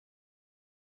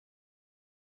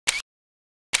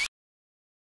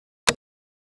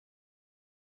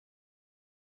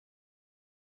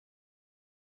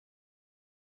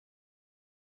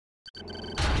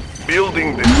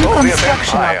Building the New Soviet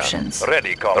construction Empire. options.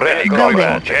 Ready, Building.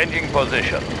 comrade. Changing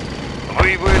position.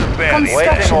 We will bury.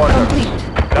 Construction complete.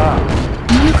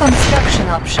 New construction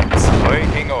options.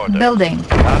 Waiting order. Building.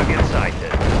 Target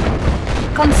sighted.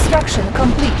 Construction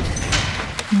complete.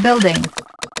 Building.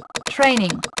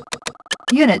 Training.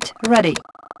 Unit ready.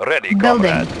 Ready,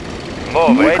 Building. comrade.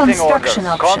 Move. New Waiting construction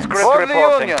orders. options. Conscript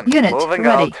reporting. Unit Moving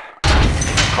ready. out.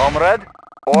 Comrade.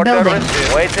 Order Building.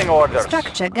 received. Waiting orders.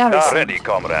 Structure garrison. Ready,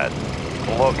 comrade.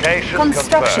 Location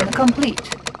Construction confirmed.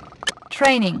 complete.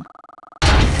 Training.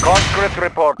 Conscript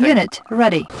reporting. Unit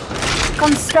ready.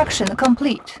 Construction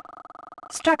complete.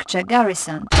 Structure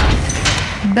garrison.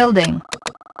 Building.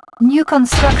 New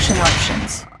construction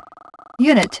options.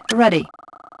 Unit ready.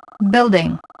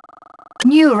 Building.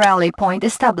 New rally point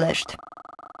established.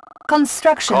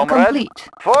 Construction Comrade, complete.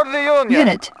 for the Union.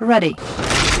 Unit ready.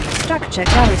 Structure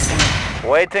garrison.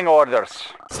 Waiting orders.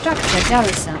 Structure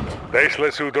garrison.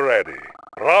 Baseless suit ready.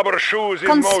 Rubber shoes in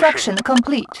Construction motion.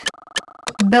 complete.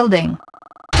 Building.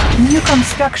 New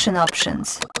construction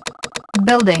options.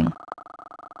 Building.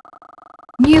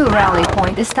 New rally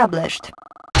point established.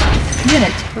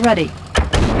 Unit ready.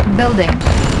 Building.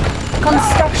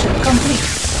 Construction complete.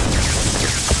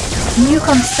 New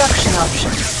construction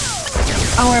options.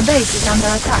 Our base is under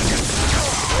attack.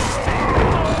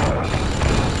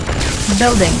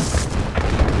 Building.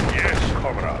 Yes,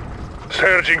 comrade.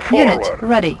 Surging Unit forward.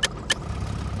 ready.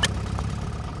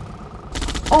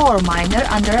 Ore miner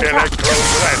under attack.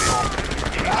 Electrodes ready.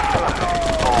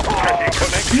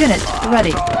 Unit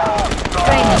ready.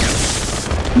 Training.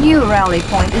 New rally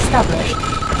point established.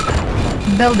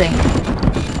 Building.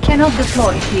 Cannot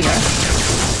deploy here.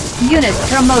 Unit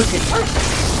promoted.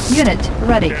 Unit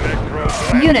ready.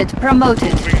 Unit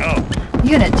promoted. Moving out.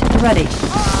 Unit ready.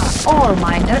 Ore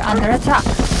miner under attack.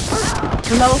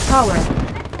 Low power.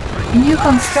 New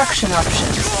construction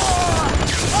options.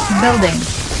 Building.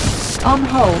 On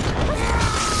hold.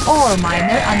 Ore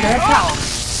miner under attack.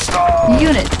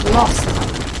 Unit lost.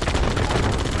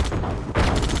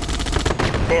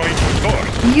 Going to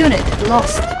course. Unit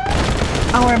lost.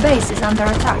 Our base is under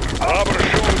attack. Rubber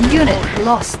shoes in Unit motion.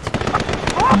 lost.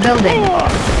 Building.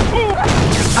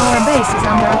 Our base is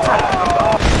under attack.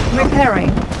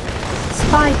 Repairing.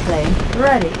 Spy plane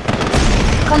ready.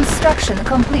 Construction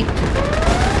complete.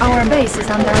 Our base is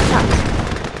under attack.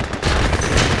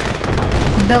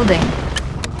 Building.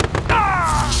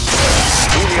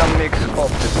 Helium mix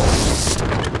optimal.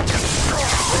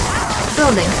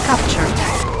 Buildings captured.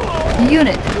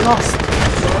 Unit lost.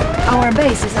 Our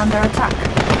base is under attack.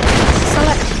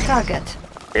 Select target.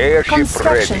 Airship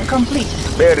Construction ready. complete.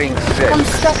 Bearing set.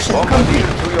 Construction Bombardier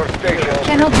complete. to your station.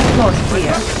 Cannot deploy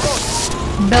here.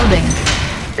 Building.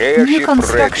 Airship New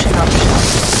construction ready.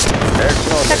 options.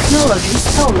 Acknowledge. Technology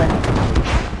stolen.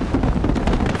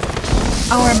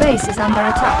 Our base is under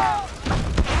attack.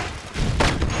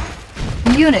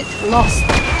 Unit lost.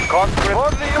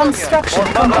 Construction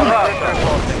complete.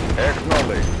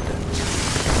 Acknowledge.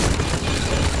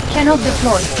 Cannot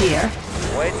deploy here.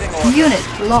 Waiting order. Unit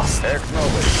lost.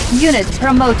 Acknowledge. Unit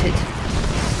promoted.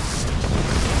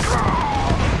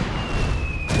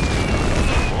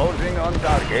 Closing on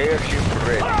target. Airship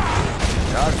ready.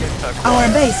 Target acquired.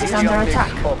 Our base is under Helium mix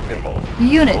attack. optimal.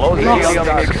 Unit Closing lost.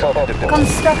 helium mix optimal.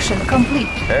 Construction complete.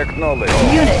 Acknowledge.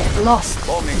 Unit lost.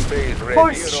 Bombing base ready.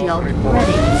 Force Hero shield report.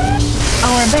 ready.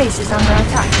 Our base is under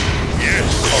attack. Yes,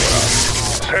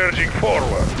 comrade. Surging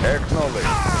forward.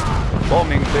 Acknowledge.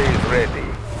 Bombing base ready.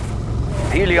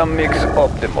 Helium mix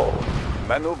optimal.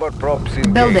 Maneuver props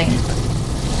in Building.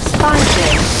 Spy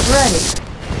plane ready.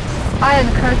 Iron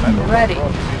curtain ready.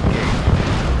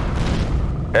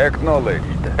 Acknowledged.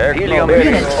 Helium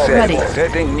Unit base set. ready.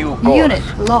 Setting new course.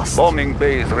 Unit lost. Bombing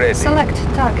base ready. Select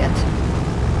target.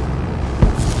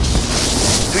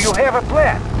 Do you have a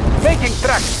plan? Making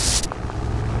tracks.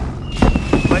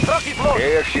 My truck is lost.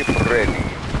 Airship ready.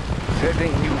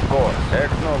 Setting new course.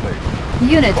 Acknowledged.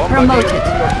 Unit Bombardier promoted.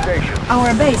 to your station.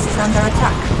 Our base is under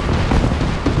attack.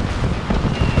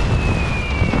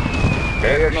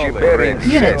 Airship ready.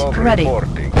 Unit Set. ready.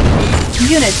 Reporting.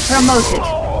 Unit promoted.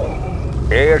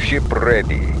 Airship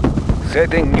ready.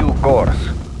 Setting new course.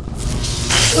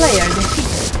 Player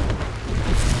defeated.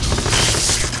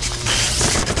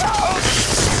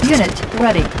 Unit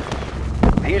ready.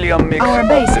 Helium mix Our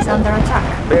base is optimal. under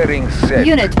attack. Bearing set.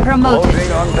 Unit promoted.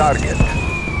 Closing on target.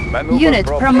 Maneuver Unit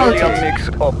prop. promoted. Helium mix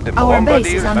optimal. Our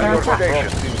base Bombardier is under and your attack.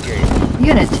 stations engaged.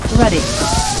 Unit ready.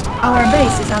 Our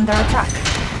base is under attack.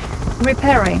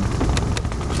 Repairing.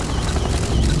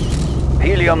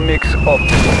 Helium mix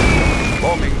optimal.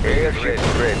 Bombing airship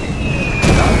ready.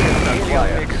 Target helium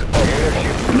mix optimal.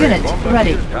 Unit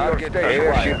ready. Target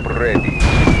airship ready.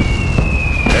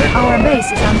 Our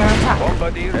base is under attack.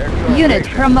 Bombardier at your Unit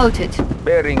station. promoted.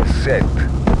 Bearing set.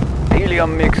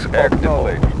 Helium mix optimal.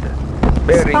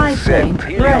 Bearing Spy set. plane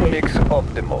Helium ready. mix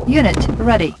optimal. Unit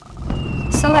ready.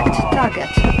 Select target.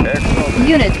 Acknowledged.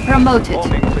 Unit promoted.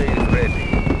 Bombing base ready.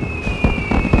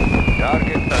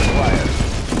 Target acquired.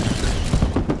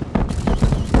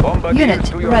 Bombardier Unit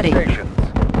to your ready. stations.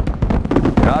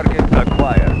 Target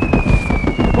acquired.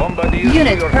 Bombardier to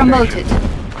Unit your promoted. stations.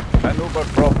 Maneuver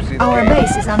props in Our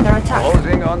base is under attack.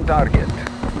 Closing on target.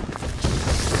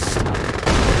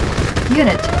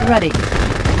 Unit ready.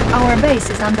 Our base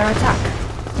is under attack.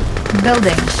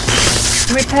 Building.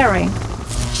 Repairing.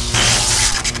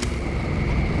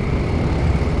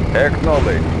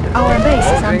 Acknowledged. Our base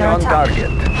is Closing under on attack.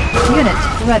 target. Unit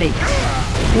ready.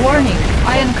 Warning.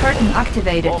 Iron curtain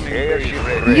activated. Airship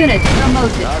ready. Unit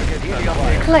promoted. Target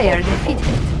acquired. Player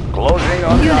defeated. Closing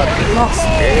on Unit target. lost.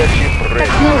 Airship ready.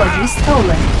 Technology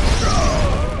stolen.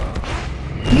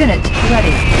 Unit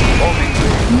ready. Bombing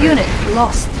base Unit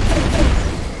lost.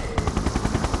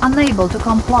 Unable to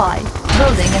comply.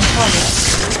 Building in progress.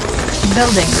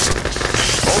 Building.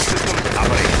 All systems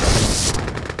operational.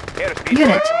 Airspeed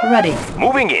Unit maximum. ready.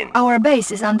 Moving in. Our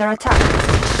base is under attack.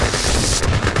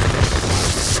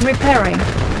 Repairing.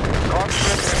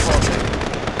 Conference reporting.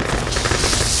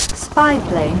 Spy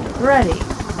plane ready.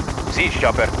 Siege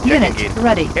chopper Unit checking in.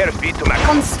 ready. Airspeed to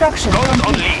maximum. Construction Guns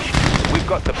complete. unleashed. We've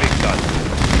got the big gun.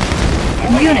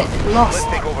 Unit Let's lost.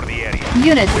 take over the area.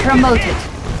 Unit promoted.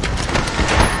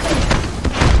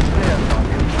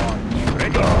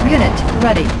 Ready. Unit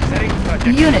ready. Setting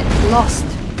trajectory. Unit lost.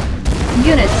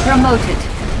 Unit promoted.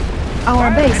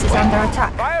 Our base is under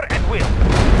attack. Fire at will.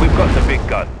 We've got the big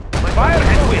gun. Fire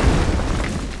at will.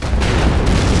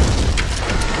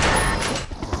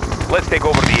 Let's take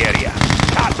over the area.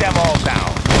 Shot them all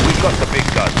down. We've got the big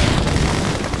gun.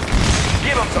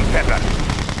 Give them some pepper.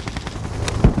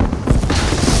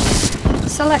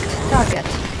 Select target.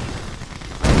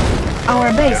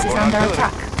 Our base is under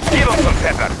attack. Give them some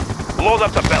pepper. Load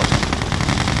up the belt.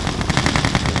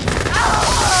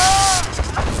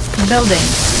 Building.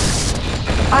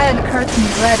 Iron curtain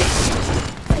ready.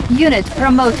 Unit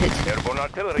promoted. Airborne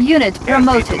artillery. Unit Airspeed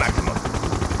promoted. to maximum.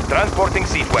 Transporting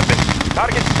siege weapon.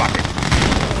 Target spotted.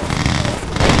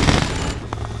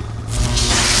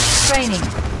 Training.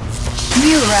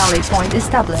 New rally point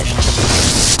established.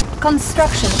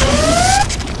 Construction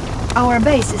complete. Our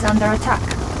base is under attack.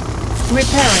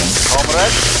 Repairing.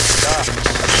 Comrade.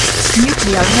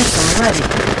 Nuclear missile ready.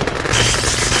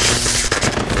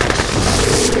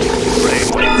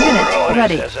 Unit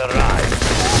ready. Has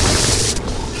arrived.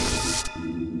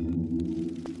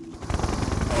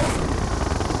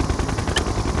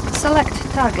 Select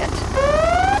target.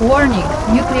 Warning,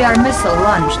 nuclear missile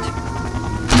launched.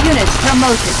 Unit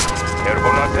promoted.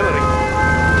 Airborne artillery.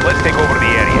 Let's take over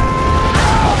the area.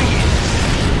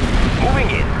 Moving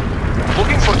in.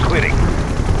 Looking for clearing.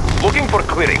 Looking for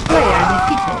clearing. Player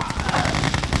defeated.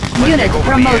 Unit take over the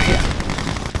promoted.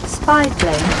 Spy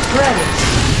plane ready.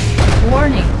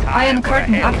 Warning, iron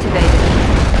curtain activated.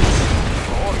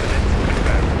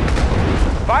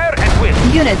 Fire at will.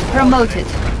 Unit promoted.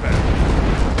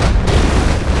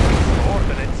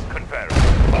 Coordinates confirmed.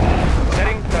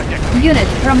 Setting trajectory. Unit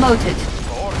promoted.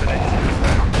 Coordinates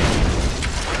confirmed.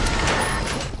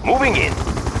 Moving in.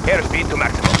 Airspeed to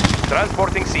maximum.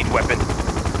 Transporting siege weapon.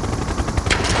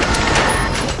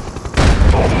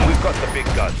 We've got the big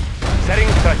gun. Setting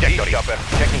trajectory. Chopper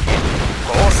checking in.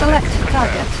 Coordinates Select confirmed.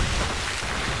 target.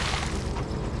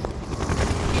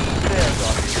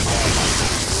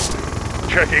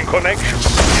 Checking connection.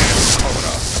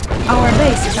 Our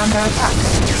base is under attack.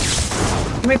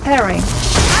 Repairing.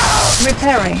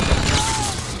 Repairing.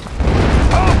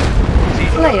 Siege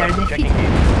Player chopper checking defeated.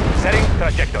 in. Setting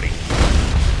trajectory.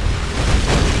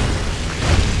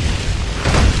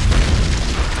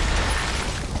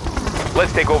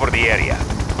 Let's take over the area.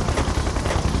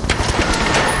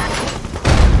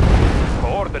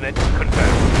 Coordinates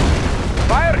confirmed.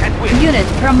 Fire at will. Unit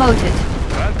promoted.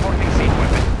 Transporting siege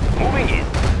weapon. Moving in.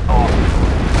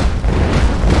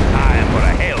 Time for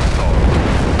a hailstorm.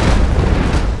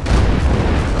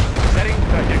 Setting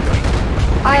trajectory.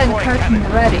 Iron Deploying curtain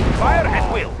cannon. ready. Fire at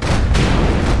will.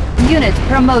 Unit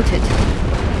promoted.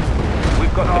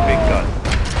 We've got the big gun.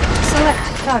 Select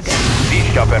target.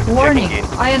 Siege chopper Warning, checking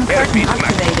in. iron curtain Airspeed to maximum.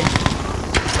 activated.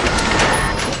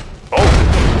 All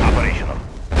systems operational.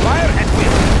 Fire at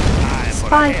will. Time for a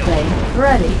Spy hailstorm. plane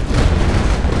ready.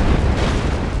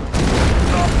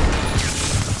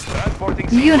 Transporting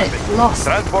siege Unit weapon. lost.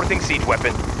 Transporting siege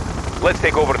weapon. Let's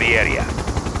take over the area.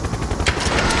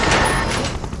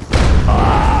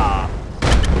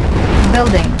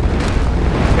 Building.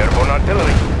 Airborne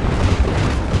artillery.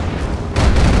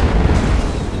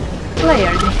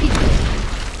 Player defeated.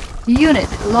 Unit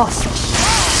lost.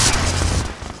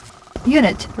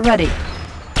 Unit ready.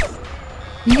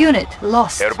 Unit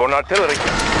lost. Airborne artillery.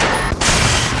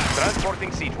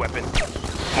 Transporting siege weapon.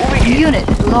 Moving in. Unit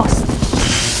lost.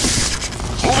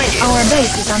 Moving in. Our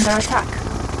base is under attack.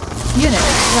 Unit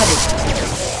ready.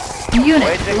 Unit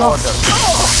Waiting lost.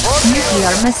 order.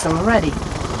 Nuclear missile ready.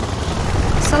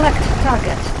 Select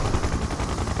target.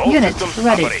 All Unit systems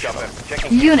ready. operational.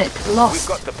 Checking. Unit We've lost.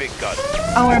 got the big gun.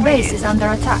 Our base is under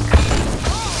attack.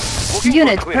 Looking for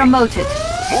Unit clearing. promoted.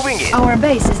 Moving in. Our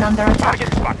base is under attack.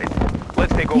 Target spotted.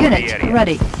 Let's take over the Unit area.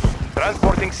 ready.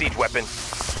 Transporting siege weapon.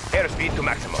 Airspeed to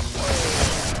maximum.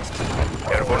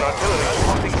 Airborne artillery.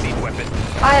 Transporting siege weapon.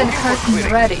 Iron Looking for curtain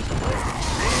clearing. ready.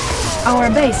 Our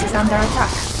base is under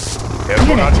attack. Airborne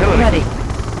Unit artillery. ready.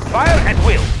 Fire at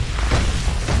will.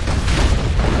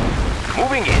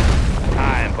 Moving in.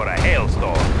 Time for a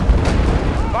hailstorm.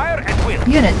 Fire at will.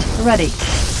 Unit ready.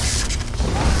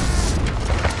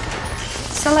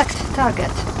 Select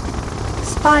target.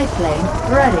 Spy plane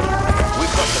ready.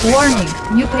 We've got the big Warning,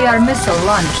 gun. nuclear missile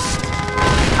launched.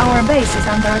 Our base is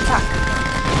under attack.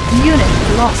 Unit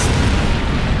lost.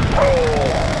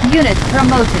 Unit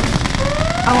promoted.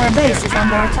 Our base is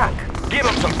under attack. Give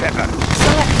him some pepper.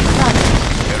 Select target.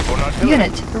 Airborne artillery.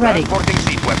 Unit ready. Transporting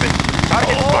siege weapon.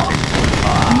 Target spotted.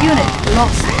 Unit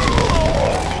lost.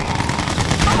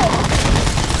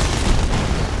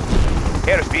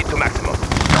 Airspeed to maximum.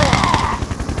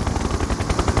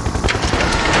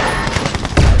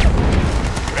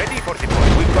 Ready for deploy.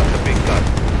 We've got the big gun.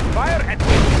 Fire at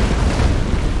will.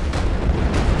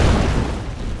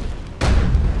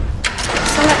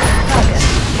 Select target.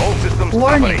 All systems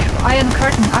Warning, operational. Iron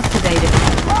curtain activated.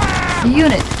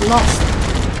 Unit lost.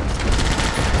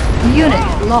 Unit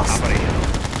lost. Operational.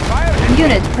 Fire at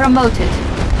Unit promoted.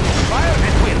 Fire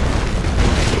at will.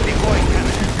 Deploying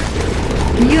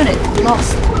cannon. Unit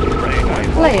lost.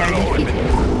 Player defeated.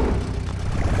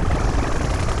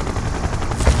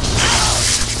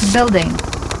 Building.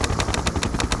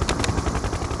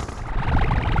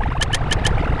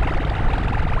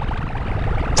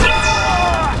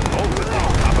 All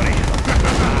systems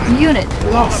operational. Unit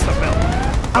lost. The belt.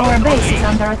 Our base is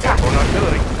under attack. Airborne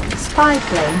artillery. Spy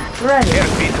plane ready.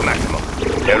 Airspeed to maximum.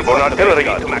 Airborne artillery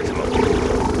to maximum.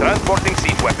 Transporting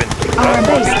siege weapon. Our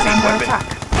base Transporting is siege under weapon. attack.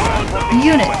 Transporting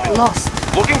Unit siege weapon. lost.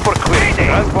 Looking for clearing.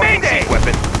 Transporting siege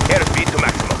weapon. Airspeed to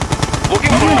maximum.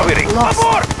 Looking for Unit clearing. lost.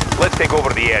 Abort! Let's take over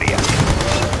the area.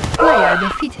 Player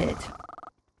defeated.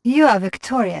 You are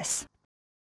victorious.